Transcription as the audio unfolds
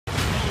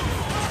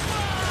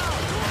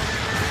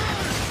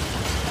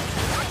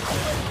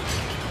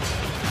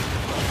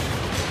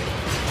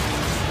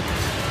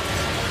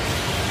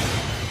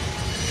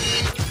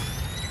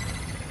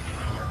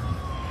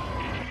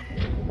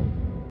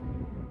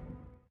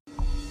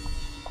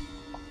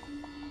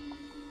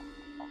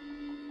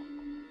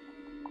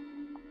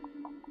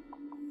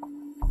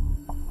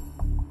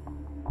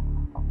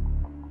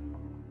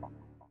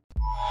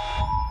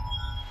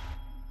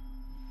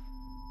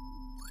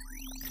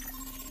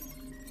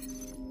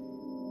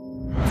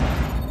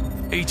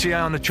ETA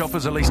on the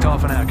chopper's at least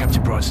half an hour,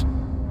 Captain Price.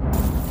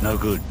 No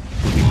good.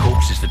 We'll be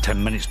corpses for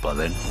 10 minutes by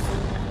then.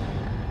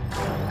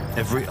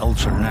 Every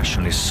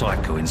ultra-nationalist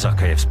psycho in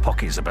Zakhaev's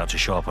pocket is about to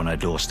show up on our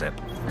doorstep,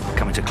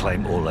 coming to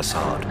claim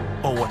Al-Asad.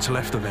 Or what's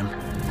left of him.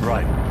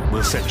 Right.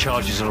 We'll set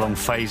charges along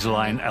phase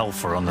line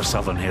Alpha on the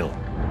southern hill.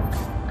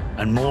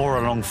 And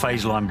more along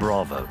phase line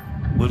Bravo.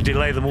 We'll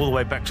delay them all the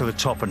way back to the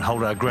top and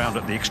hold our ground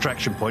at the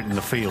extraction point in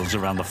the fields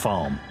around the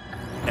farm.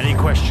 Any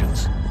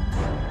questions?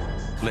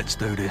 Let's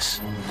do this.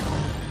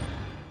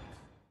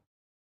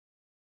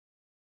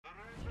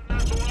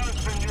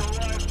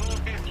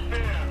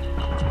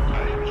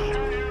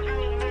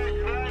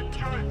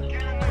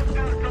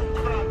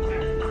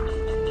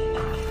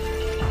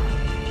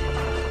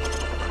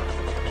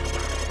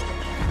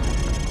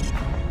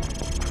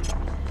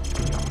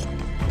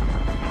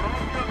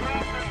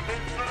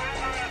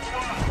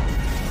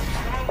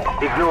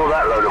 Ignore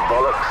that load of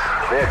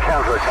bollocks. Their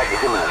counterattack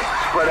is imminent.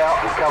 Spread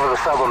out and cover the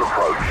southern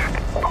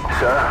approach.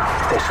 Sir,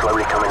 they're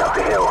slowly coming up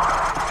the hill.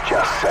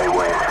 Just say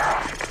when.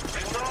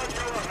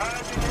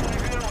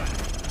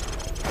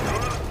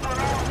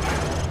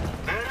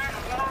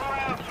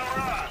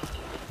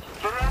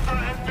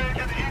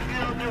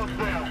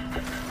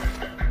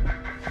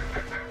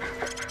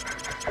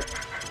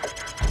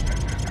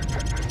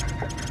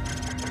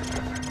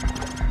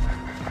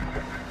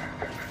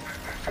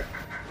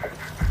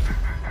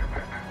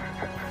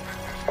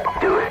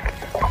 Do it.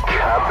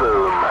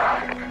 Kaboom.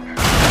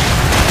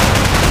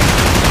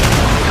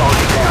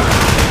 Target down.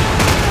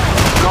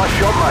 Nice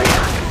shot, mate.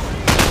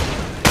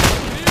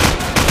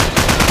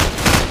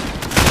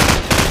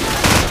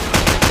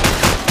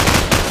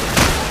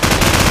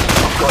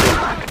 Got him.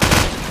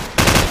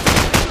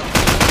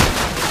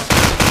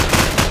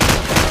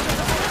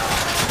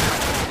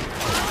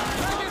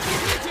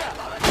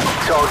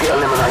 Target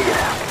eliminated.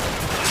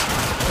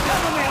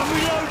 Cover me, I'm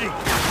reloading!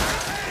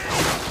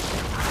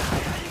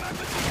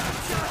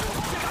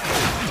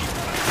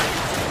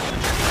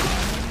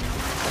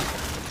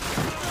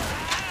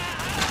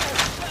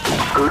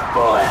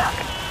 Goodbye.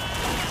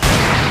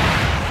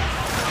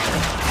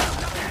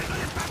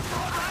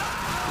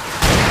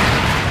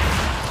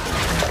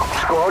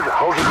 Squad,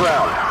 hold your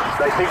ground.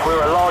 They think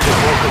we're a larger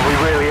force than we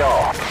really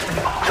are.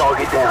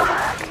 Target down.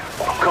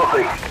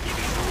 Copy.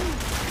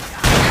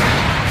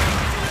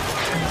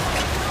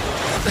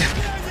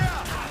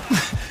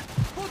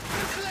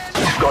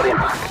 Got him.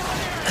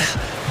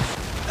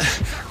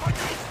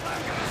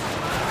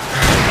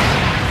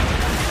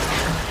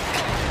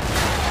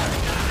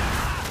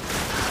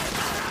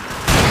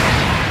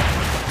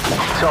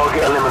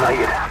 Target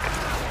eliminated.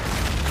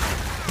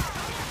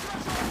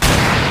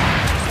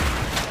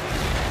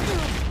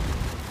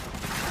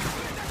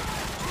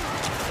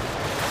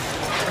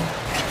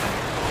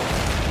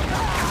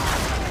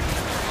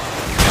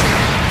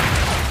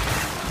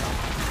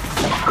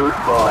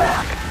 Goodbye.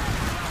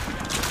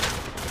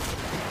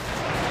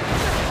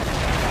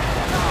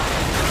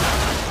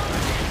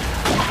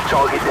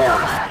 Target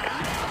down.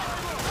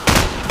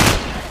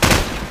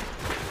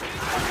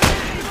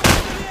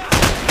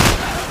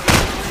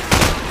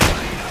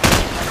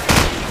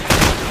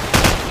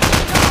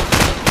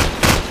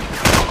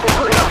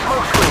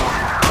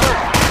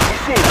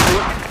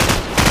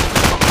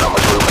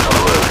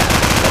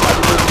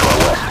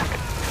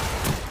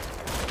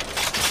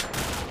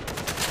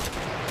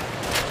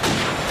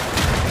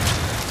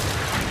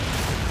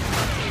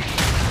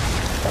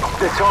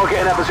 They're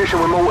targeting our position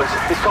with mortars.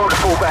 It's time to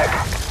fall back.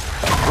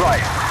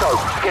 Right, so,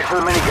 get to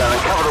the minigun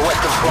and cover the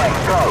western flank.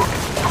 Go.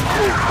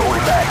 2,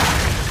 falling back.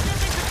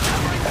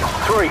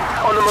 3,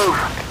 on the move.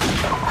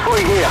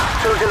 3 here.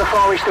 2's in the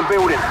far eastern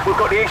building. We've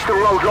got the eastern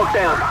road locked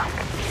down.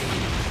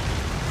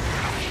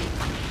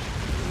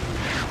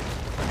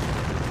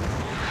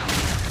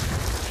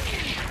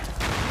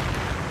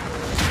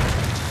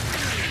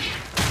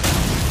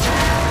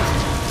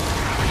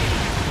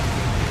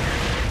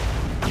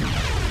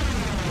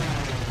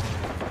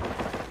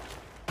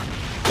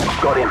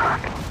 Got him.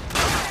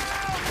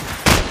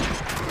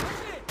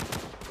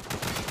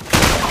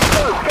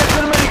 Move! Get to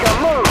the minigun!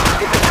 Move!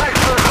 It's a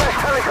tactical flash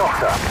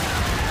helicopter!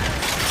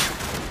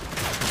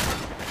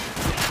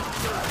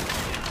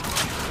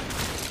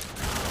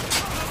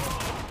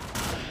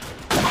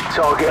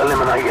 Target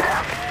eliminated.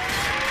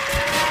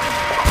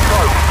 So,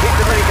 keep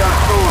the minigun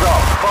spooled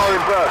up. Fire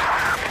in bursts.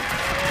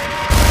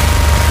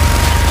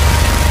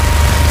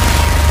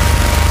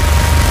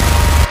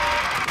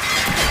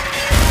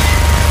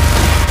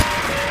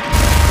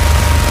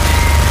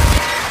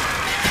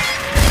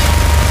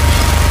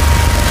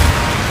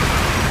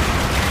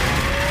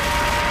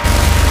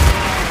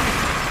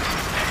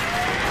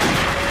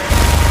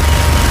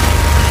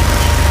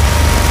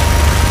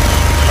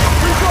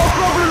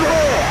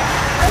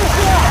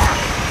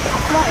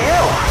 Bloody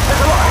hell! There's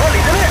a lot of hell,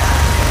 isn't it?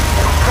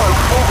 So,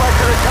 fall back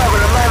to the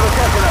tavern and man the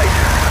detonate.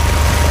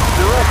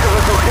 The rest of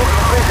us will keep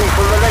you busy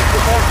from the next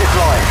defensive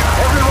line.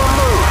 Everyone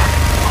move!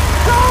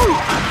 So!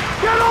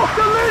 Get off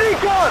the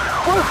minigun!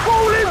 We're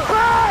falling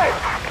back!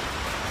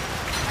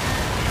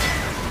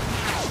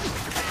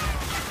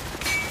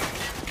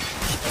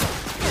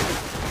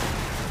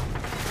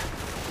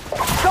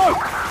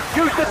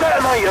 Use the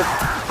detonators!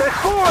 There's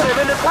 4 of them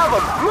in the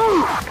tavern!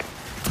 Move!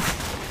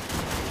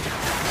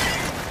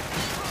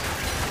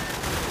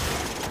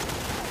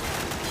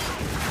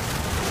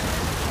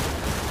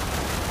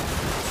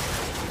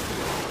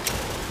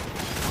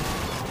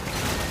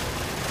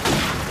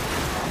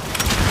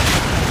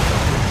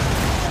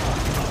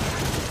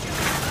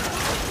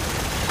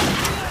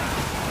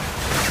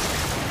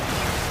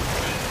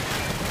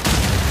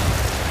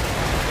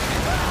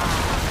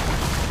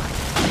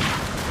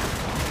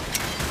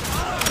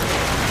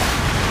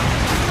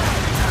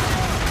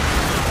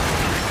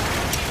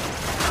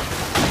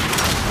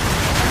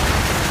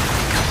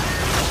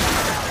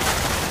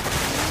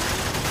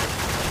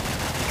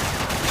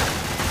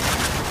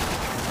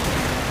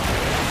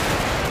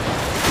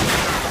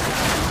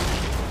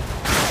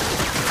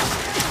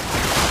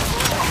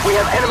 We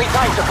have enemy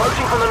tanks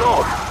approaching from the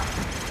north.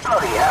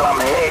 Bloody hell,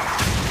 I'm hit.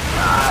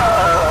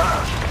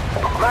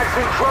 Mac's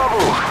in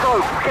trouble.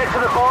 So, get to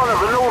the barn at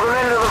the northern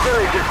end of the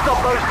village and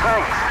stop those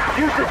tanks.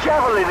 Use the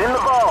javelin in the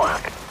barn.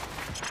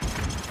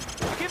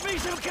 Give me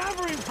some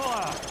covering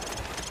fire!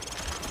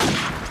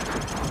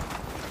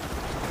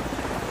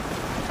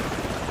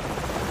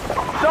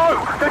 So,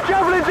 the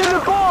javelin's in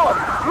the barn.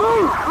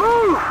 Move,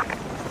 move!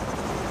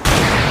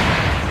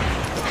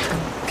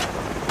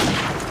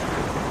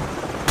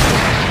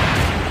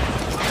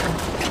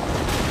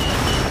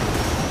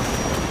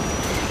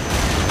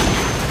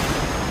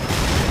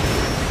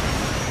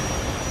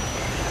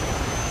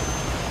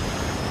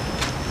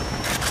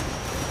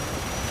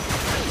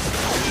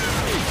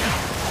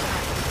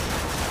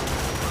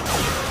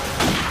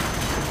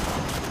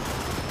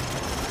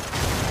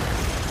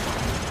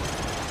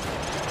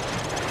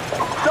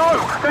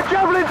 The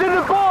javelin's in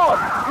the barn!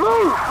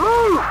 Move!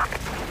 Move!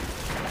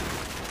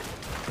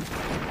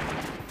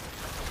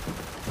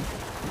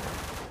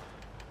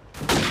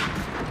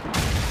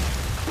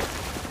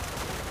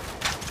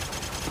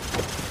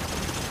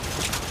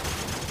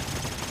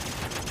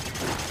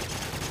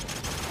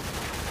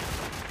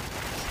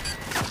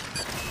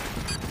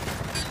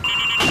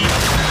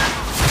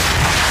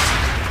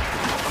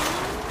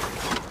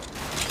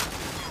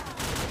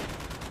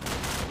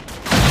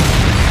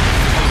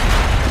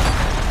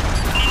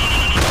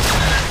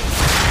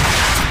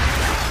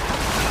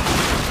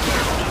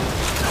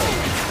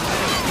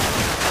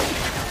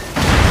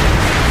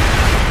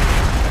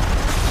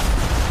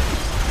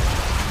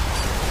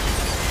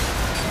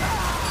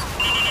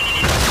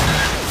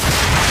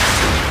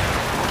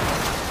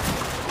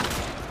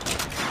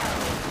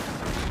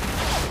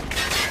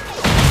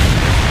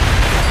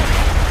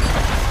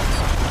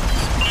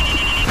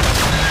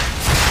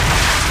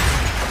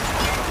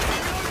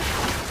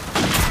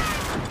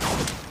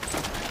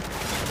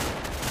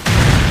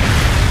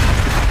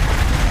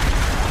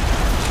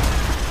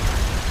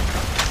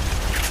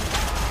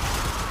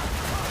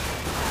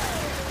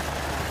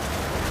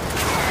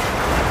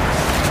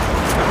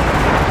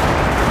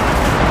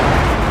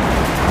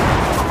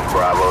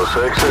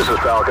 This is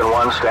Falcon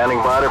 1,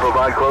 standing by to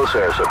provide close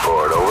air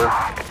support, over.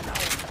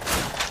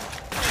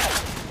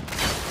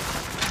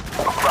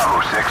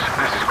 Bravo 6,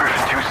 this is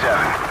Griffin 2-7.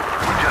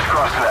 We just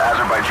crossed into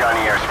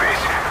Azerbaijani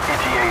airspace.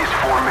 ETA is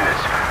 4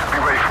 minutes.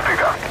 Be ready for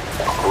pickup.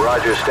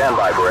 Roger, stand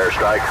by for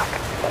airstrike.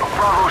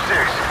 Bravo 6,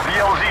 the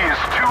LZ is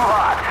too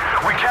hot.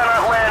 We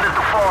cannot land at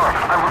the farm.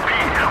 I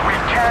repeat, we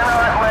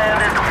cannot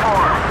land at the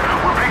farm.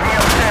 We're picking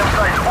up SAM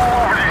sites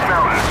all over these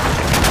mountains.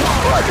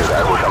 Roger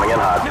that, we're coming in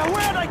hot. Now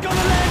where are they gonna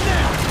land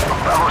now?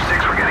 Bravo 6,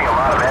 we're getting a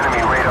lot of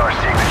enemy radar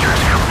signatures.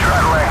 Try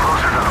to land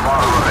closer to the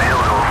bottom of the hill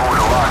to avoid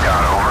a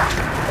lockdown, over.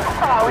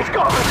 Oh, he's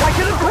got me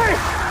taking a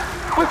piss!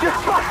 We've just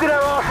busted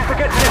our asses to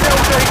get to this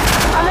LZ,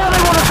 and now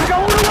they want us to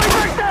go all the way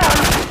back down!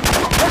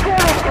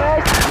 Forget it,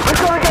 guys!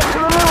 We've got to get to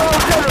the new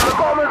LZ at the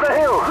bottom of the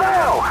hill,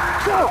 now!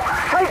 So,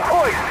 take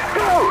point,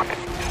 go!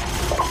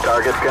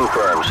 Target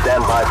confirmed,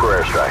 stand by for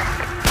airstrike.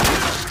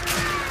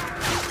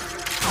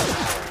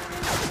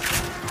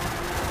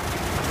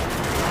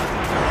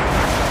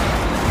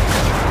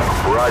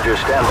 Roger,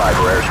 stand by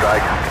for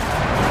airstrike.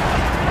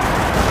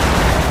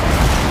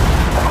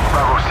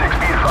 Bravo 6,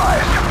 be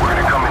advised. We're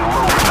going to come in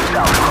low from the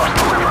south across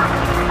the river.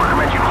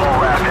 Recommend you haul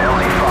aft to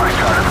LZ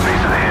Foxtrot at the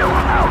base of the hill.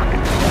 Out.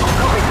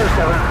 Copy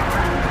 2-7.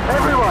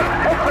 Everyone,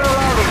 head for the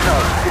landing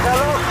zone. It's our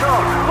last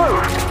shot.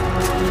 Move!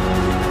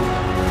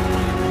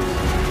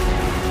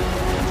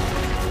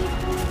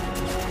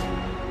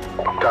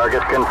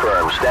 Target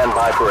confirmed. Stand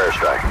by for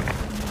airstrike.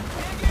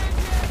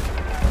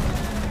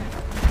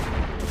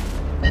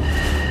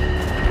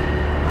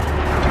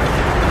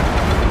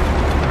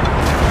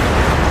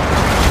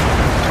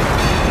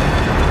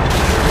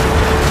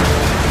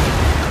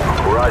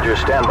 Roger,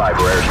 stand by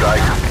for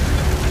airstrike.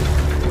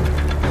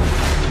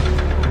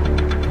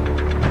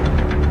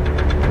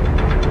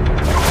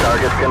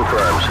 Target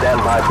confirmed.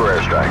 Stand by for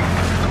airstrike.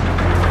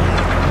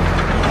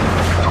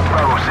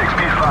 Bravo 6,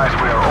 be advised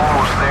we are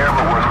almost there,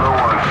 but we're low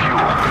on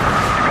fuel.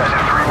 You guys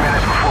have 3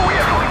 minutes before we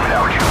have to leave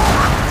without you,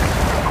 over.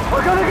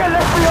 We're gonna get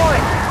left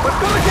behind! We've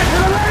got to get to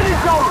the landing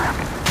zone!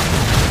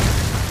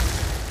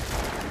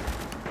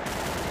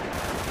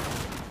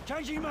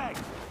 Changing mag!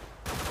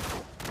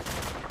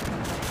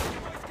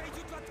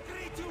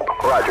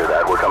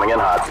 coming in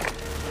hot.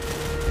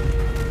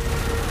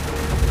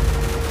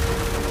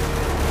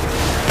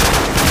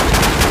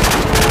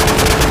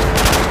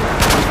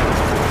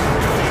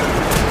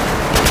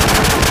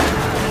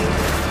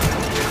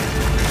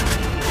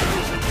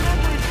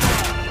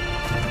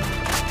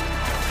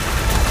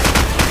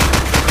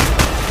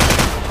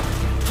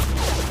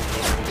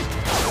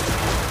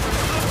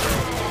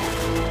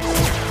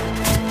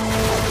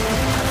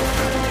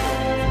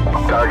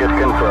 Target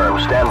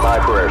confirmed. Stand by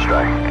for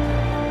airstrike.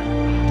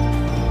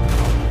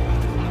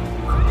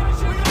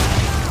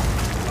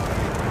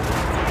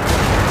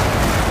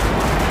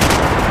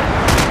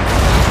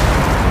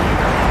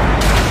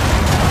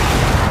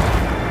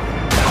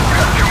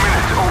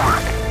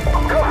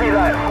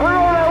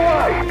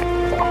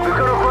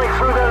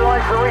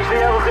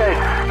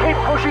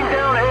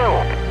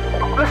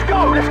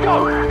 Let's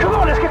go! Come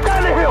on, let's get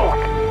down the hill!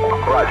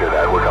 Roger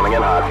that, we're coming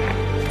in hot.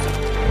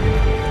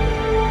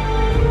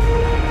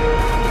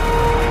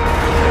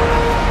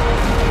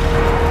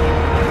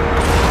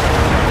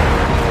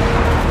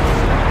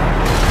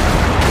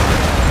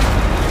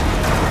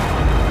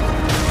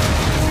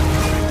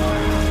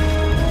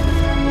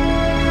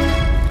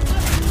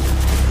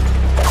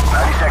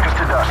 90 seconds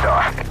to dust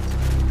off.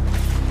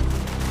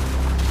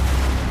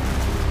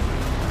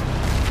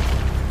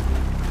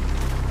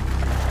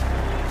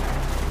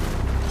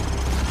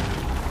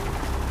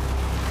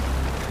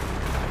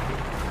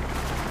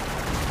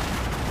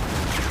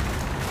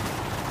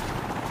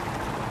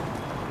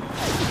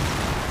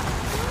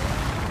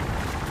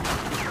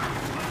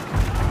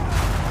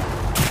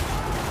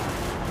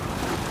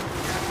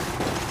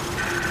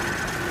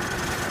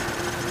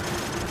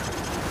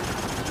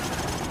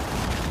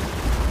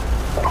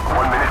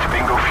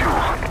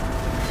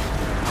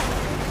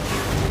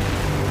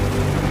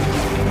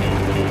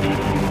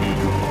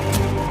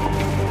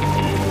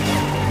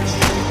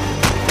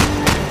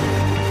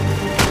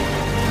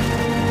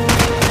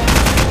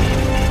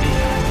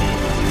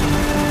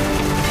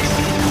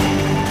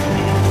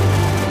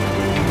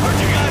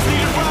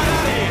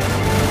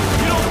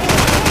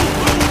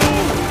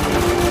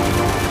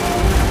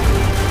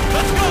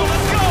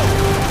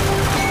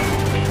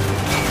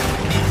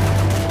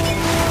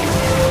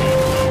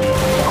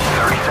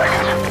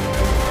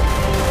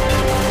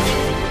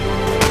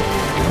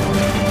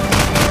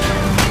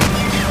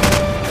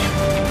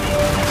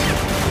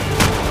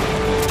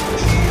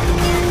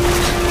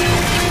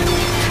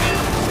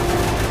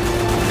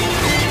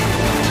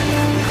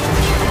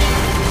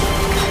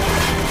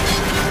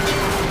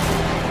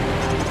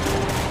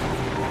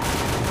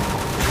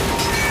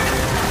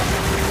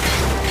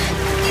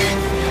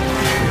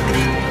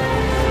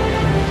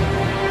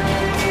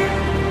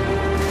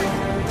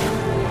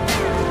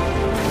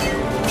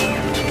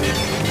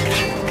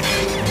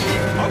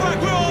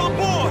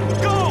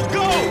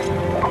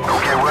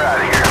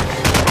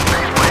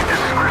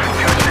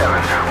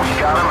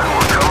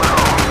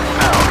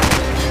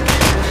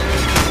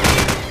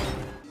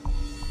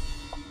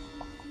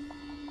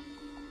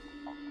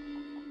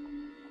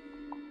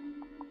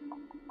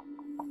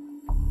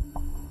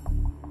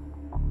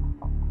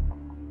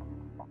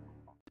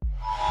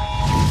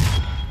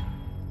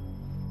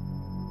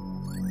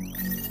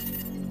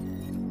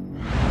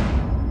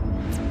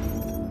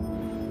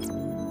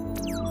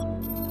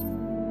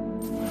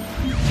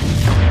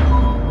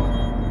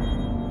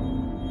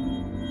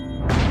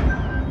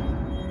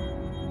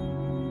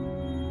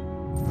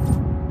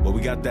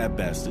 We got that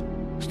bastard.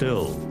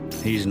 Still,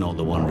 he's not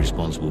the one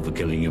responsible for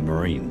killing your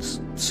Marines.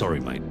 Sorry,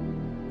 mate.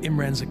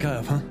 Imran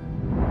Zakhaev, huh?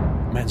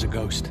 Man's a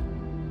ghost.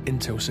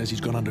 Intel says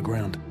he's gone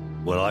underground.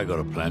 Well, I got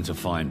a plan to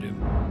find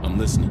him. I'm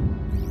listening.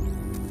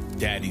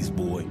 Daddy's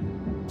boy.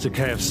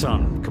 Zakhaev's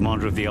son,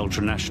 commander of the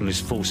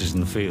ultra-nationalist forces in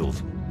the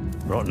field.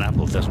 Rotten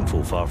apple doesn't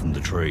fall far from the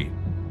tree.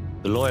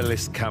 The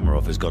loyalist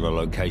Kamarov has got a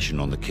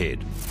location on the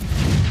kid.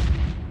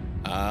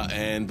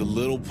 And the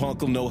little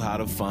punk'll know how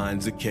to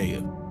find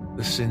Zakhaev.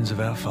 The sins of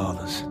our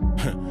fathers.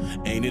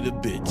 Ain't it a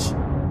bitch?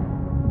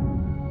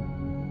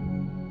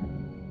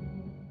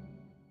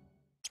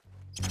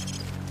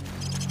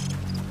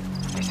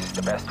 This is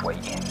the best way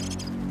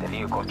in. The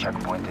vehicle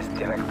checkpoint is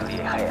directly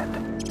ahead.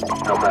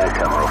 Not bad,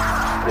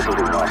 Kamarov. This'll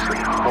do nicely.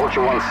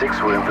 Vulture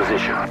 1-6, we're in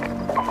position.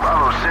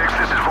 Bravo 6,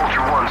 this is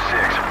Vulture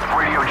 1-6.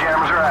 Radio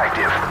jammers are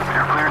active.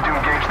 You're cleared to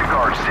engage the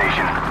guard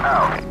station.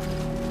 Out.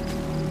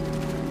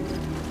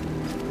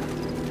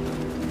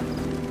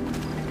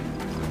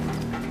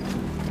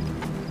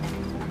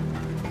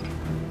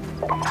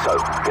 So,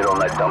 get on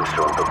that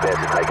dumpster and prepare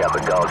to take out the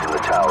guards in the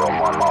tower on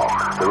my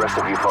mark. The rest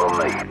of you follow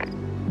me.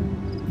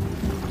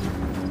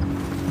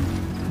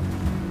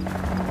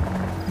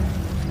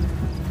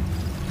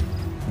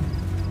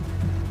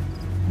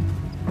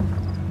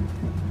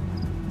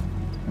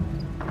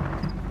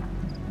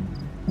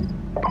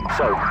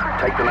 So,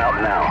 take them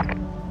out now.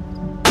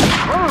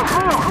 Move,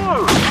 move,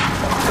 move!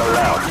 Go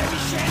loud.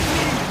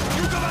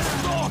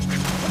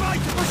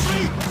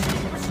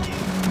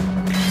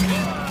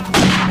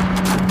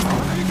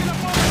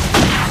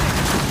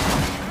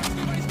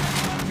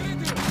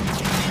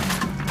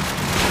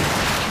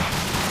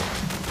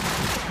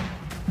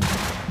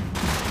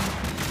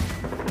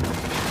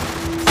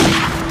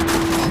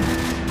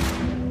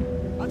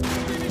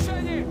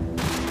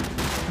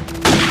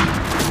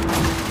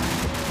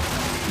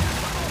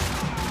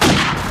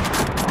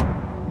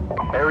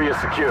 area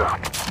secure.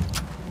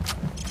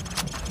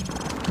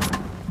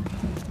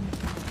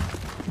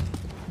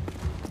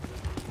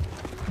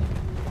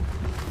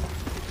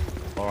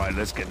 All right,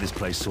 let's get this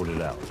place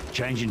sorted out.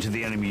 Change into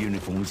the enemy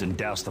uniforms and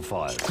douse the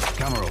fires.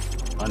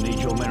 Kamarov, I need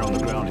your men on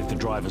the ground if the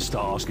drivers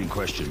start asking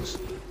questions.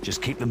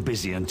 Just keep them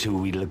busy until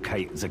we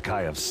locate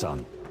Zakhaev's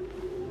son.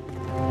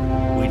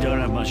 We don't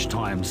have much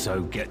time,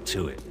 so get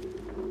to it.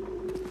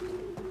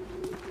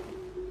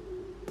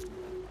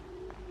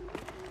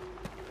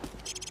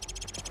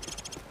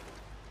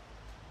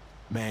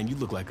 Man, you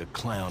look like a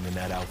clown in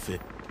that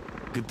outfit.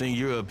 Good thing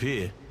you're up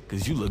here,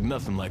 because you look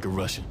nothing like a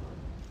Russian.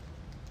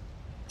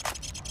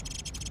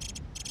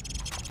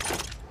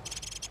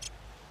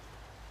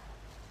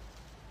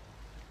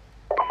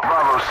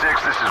 Bravo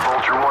 6, this is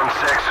Vulture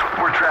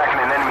 1-6. We're tracking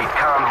an enemy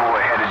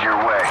convoy headed your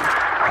way.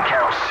 I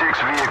count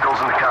 6 vehicles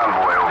in the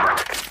convoy, over.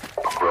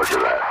 Roger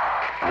that.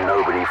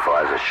 Nobody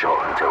fires a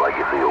shot until I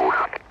give the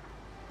order.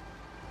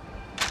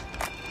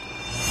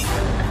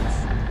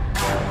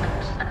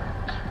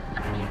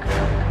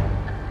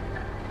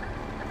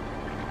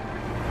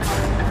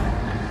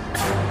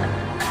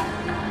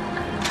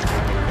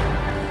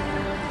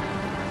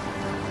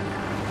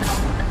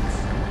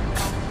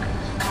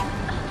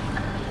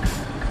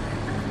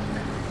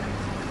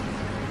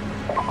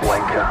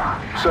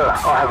 Sir,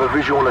 I have a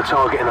visual on the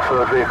target in the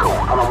third vehicle,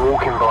 and I'm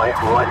walking by it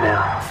right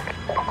now.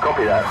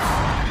 Copy that.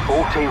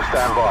 All teams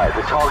stand by.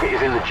 The target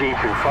is in the Jeep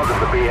in front of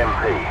the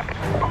BMP.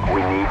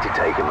 We need to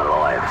take him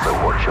alive, so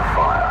watch your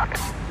fire.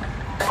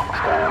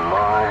 Stand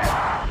by.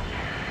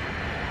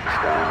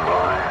 Stand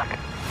by.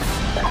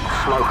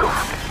 Smoke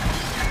him.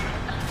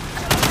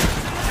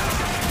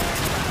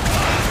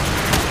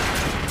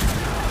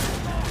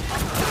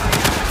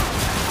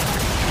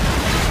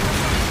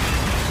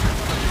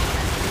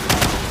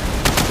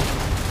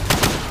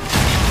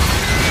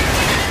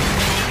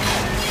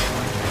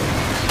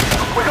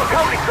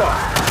 Company, sir!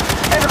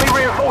 Enemy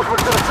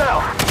reinforcements to the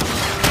south!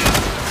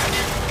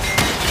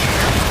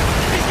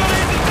 He's got it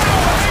in the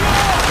tower!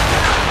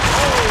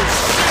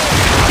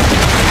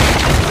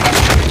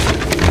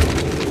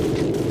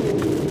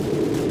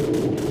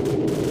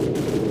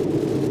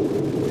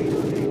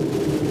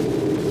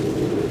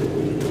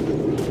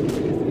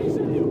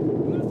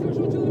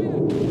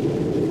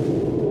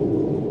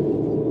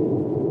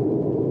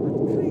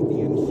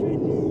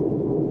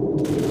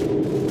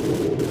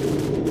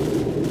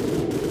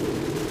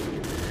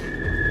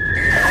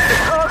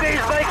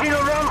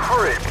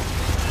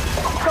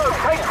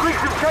 Hang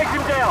Chase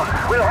him down.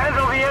 We'll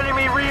handle the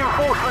enemy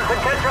reinforcements and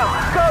catch up.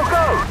 Go,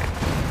 go!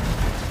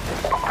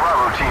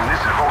 Bravo team,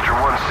 this is Vulture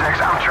 1-6.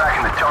 I'm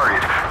tracking the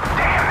target.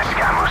 Damn, this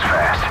guy moves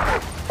fast.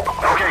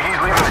 Okay, he's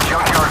leaving the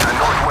junkyard to the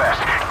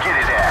northwest. Get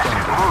his ass.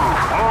 Move,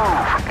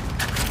 move!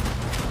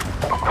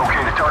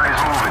 Okay, the target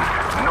is moving.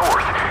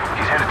 North.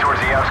 He's headed towards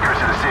the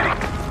outskirts of the city.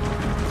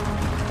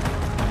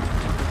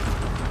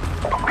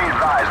 Be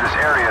advised, this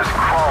area is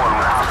crawling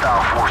with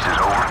hostile forces,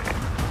 over.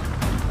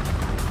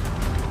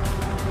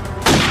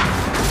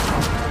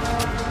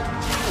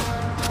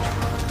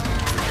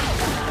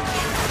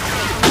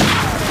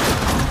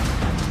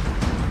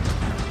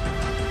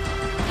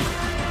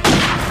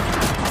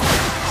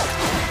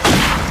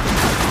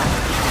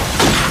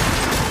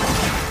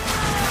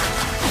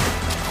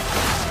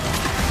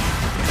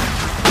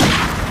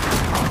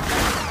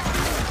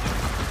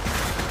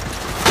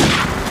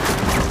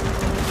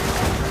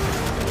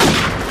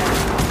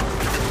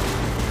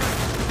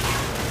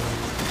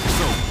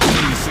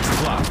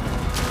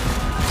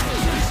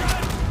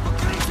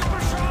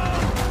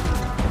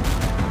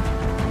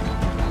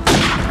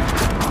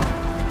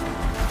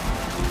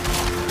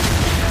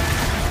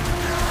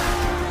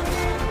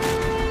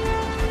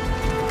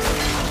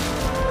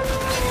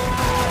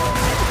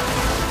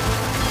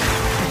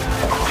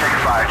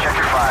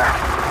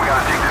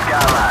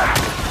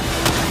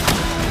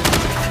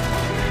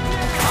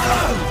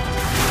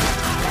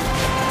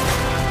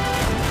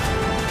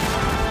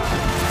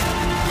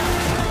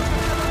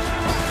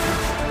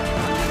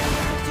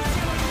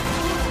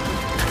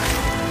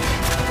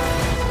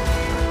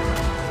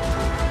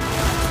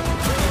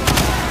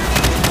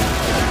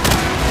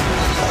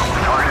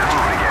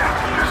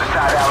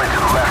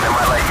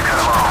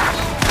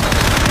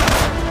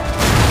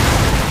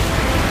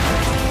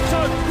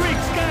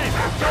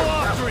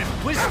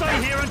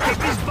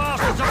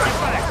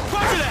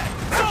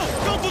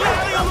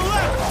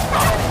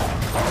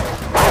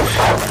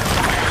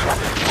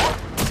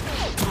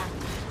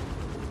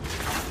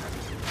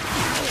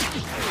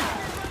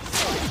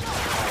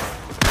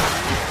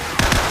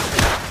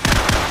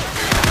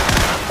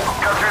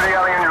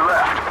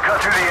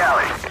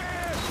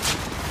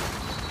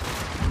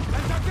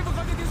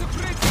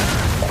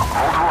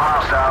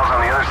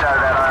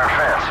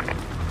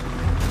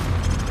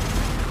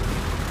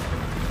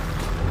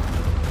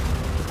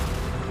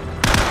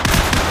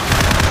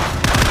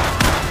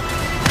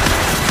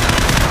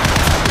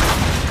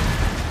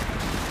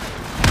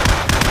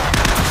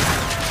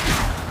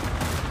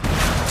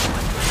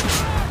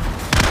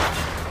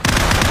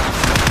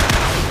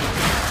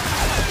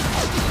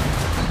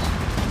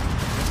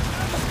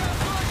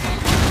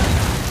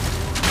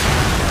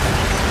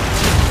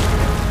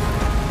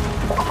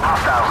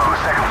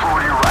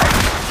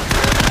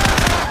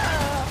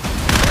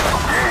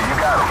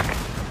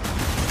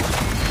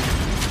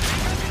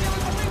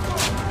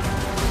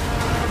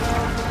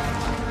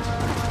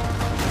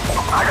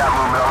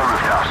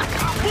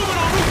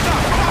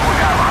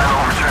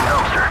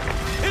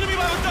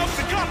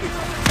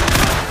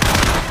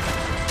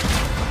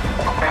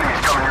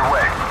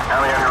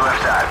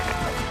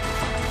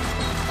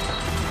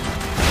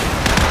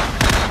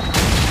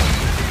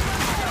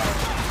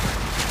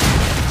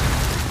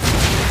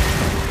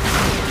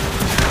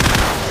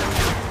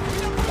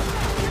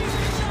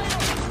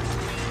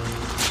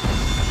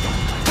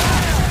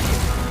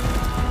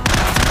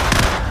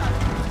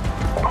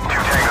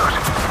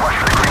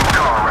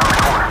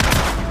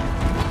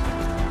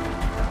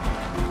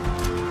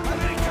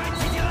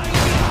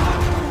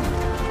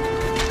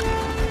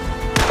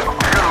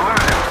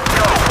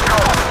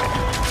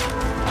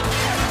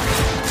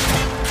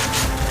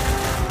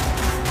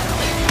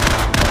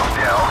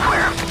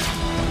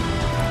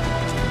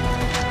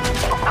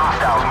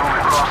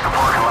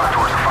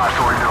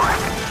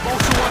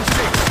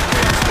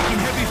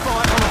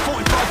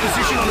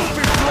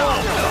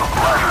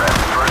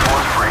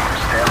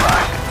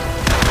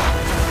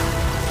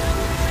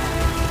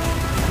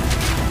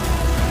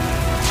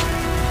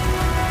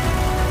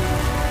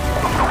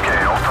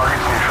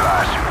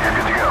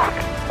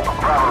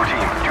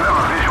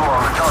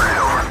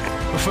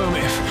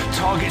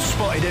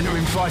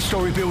 Entering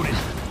 5-story building.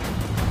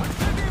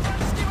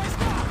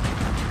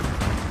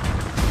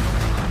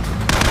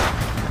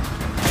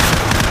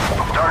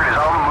 Target is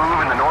on the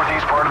move in the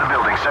northeast part of the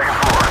building, second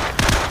floor.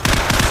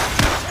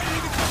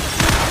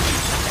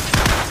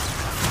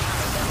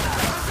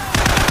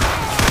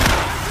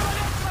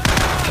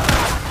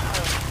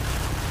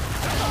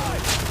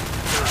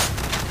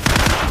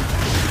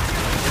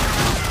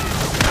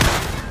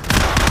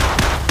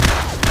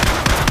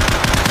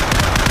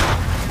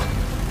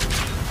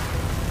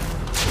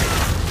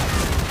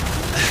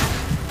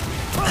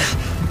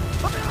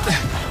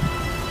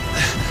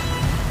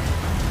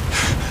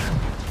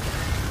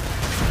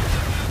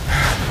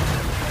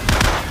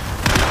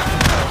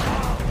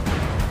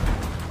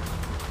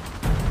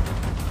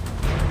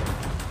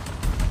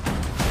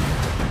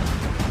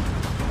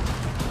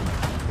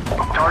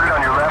 Target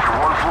on your left or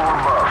one floor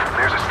above.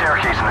 There's a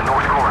staircase in the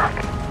north corner.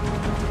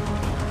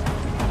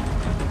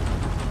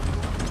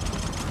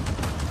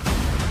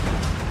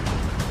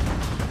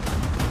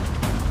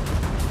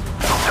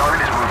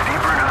 Target has moved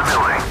deeper into the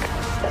building.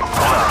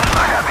 Hold on,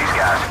 I got these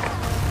guys.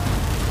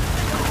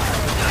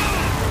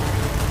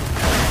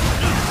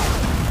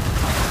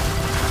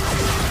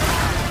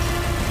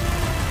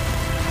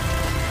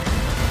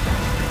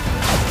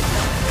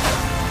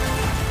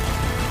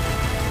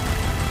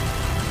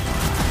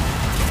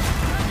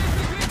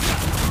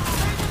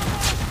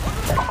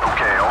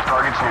 Okay, all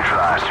targets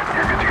neutralized.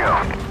 You're good to go.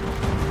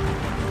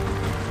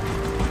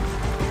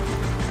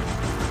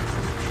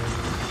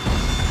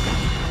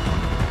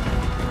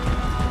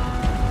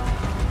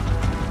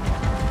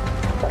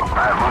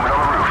 Alright, moving on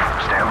the roof.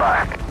 Stand by.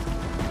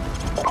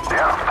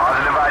 Yeah,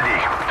 positive ID.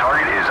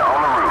 Target is on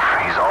the roof.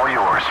 He's all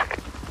yours.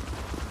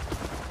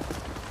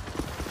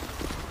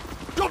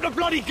 Drop the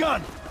bloody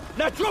gun!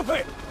 Now drop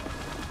it!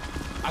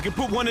 I can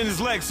put one in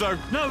his leg, sir.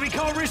 No, we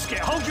can't risk it.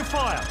 Hold your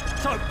fire.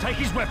 So, take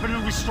his weapon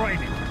and restrain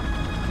him.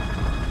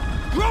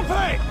 Drop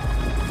it!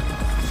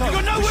 So, You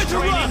got nowhere to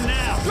restrain run! him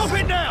now. Drop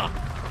it now!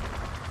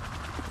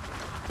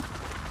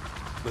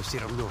 Мы все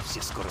равно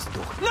все скоро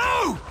сдохнем.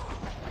 No!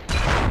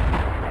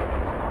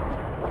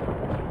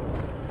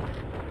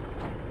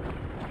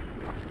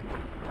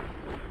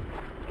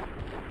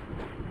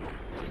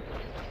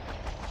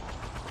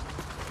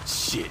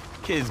 Shit,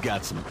 kid's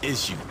got some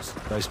issues.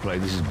 Base play,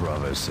 this is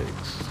Bravo 6.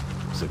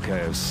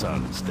 Zakhaev's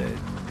son's dead.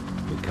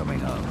 We're coming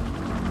home.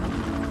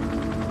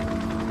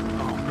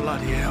 Oh,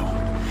 bloody hell.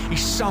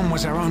 His son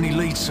was our only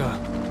lead, sir.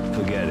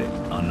 Forget it.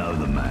 I know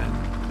the man.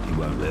 He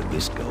won't let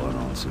this go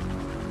unanswered.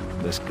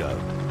 Let's go.